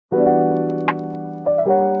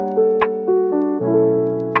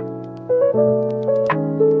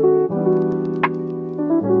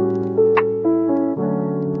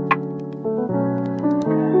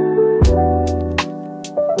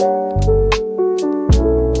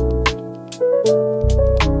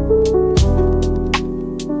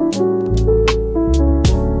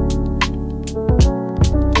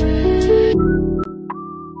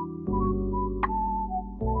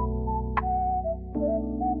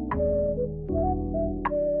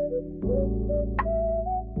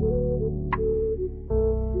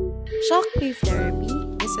Shockwave therapy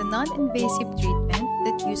is a non-invasive treatment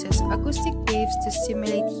that uses acoustic waves to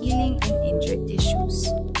stimulate healing in injured tissues.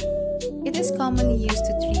 It is commonly used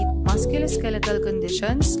to treat musculoskeletal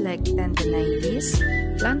conditions like tendinitis,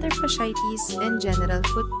 plantar fasciitis, and general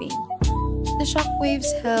foot pain. The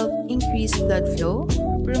shockwaves help increase blood flow,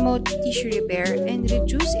 promote tissue repair, and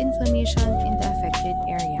reduce inflammation in the affected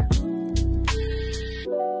area.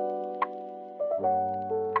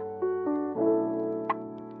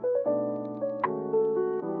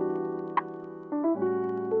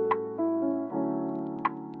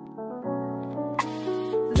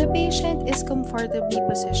 The patient is comfortably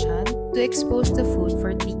positioned to expose the foot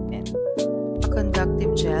for treatment. A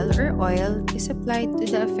conductive gel or oil is applied to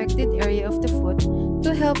the affected area of the foot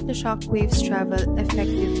to help the shock waves travel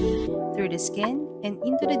effectively through the skin and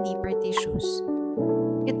into the deeper tissues.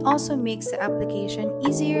 It also makes the application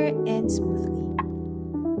easier and smoothly.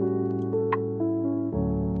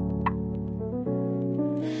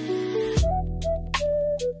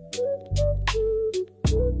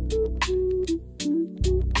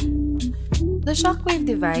 The shockwave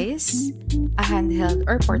device, a handheld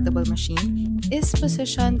or portable machine, is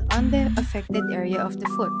positioned on the affected area of the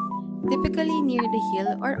foot, typically near the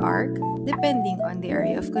heel or arc, depending on the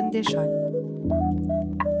area of condition.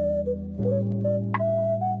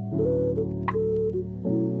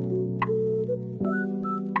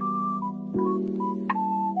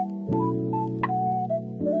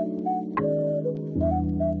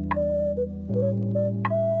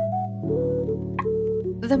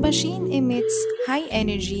 The machine emits high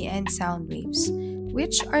energy and sound waves,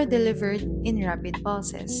 which are delivered in rapid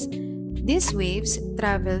pulses. These waves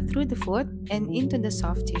travel through the foot and into the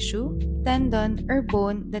soft tissue, tendon, or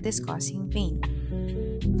bone that is causing pain.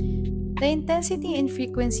 The intensity and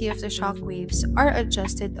frequency of the shock waves are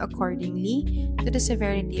adjusted accordingly to the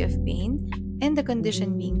severity of pain and the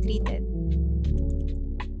condition being treated.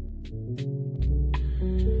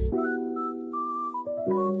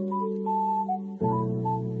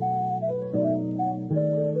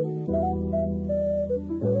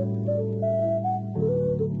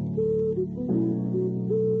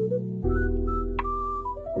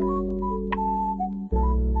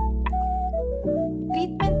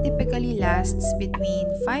 Typically lasts between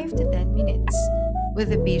 5 to 10 minutes, with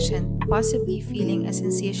the patient possibly feeling a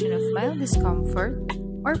sensation of mild discomfort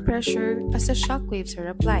or pressure as the shock waves are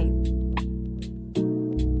applied.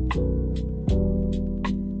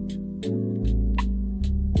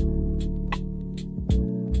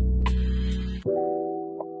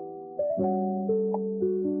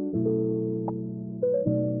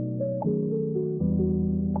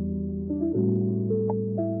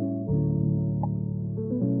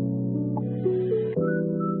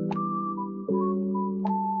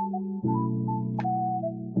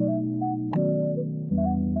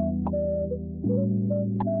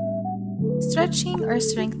 Stretching or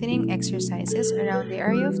strengthening exercises around the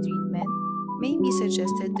area of treatment may be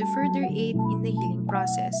suggested to further aid in the healing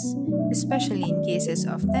process, especially in cases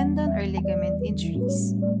of tendon or ligament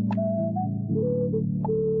injuries.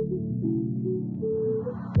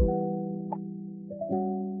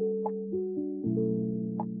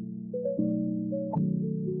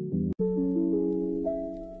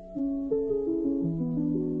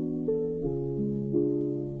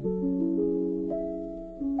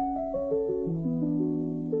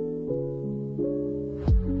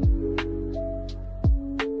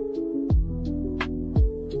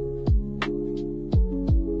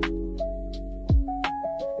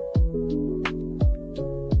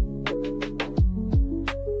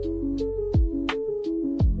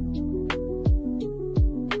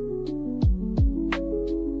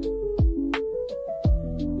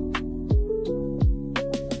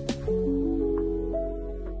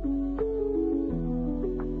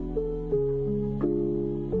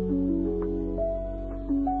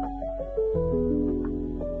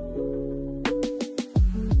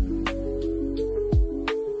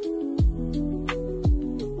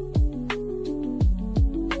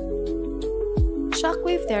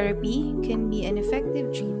 Shockwave therapy can be an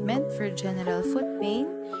effective treatment for general foot pain,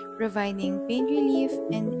 providing pain relief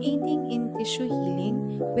and aiding in tissue healing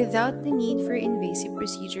without the need for invasive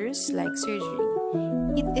procedures like surgery.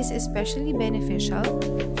 It is especially beneficial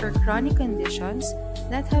for chronic conditions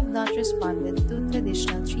that have not responded to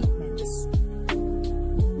traditional treatments.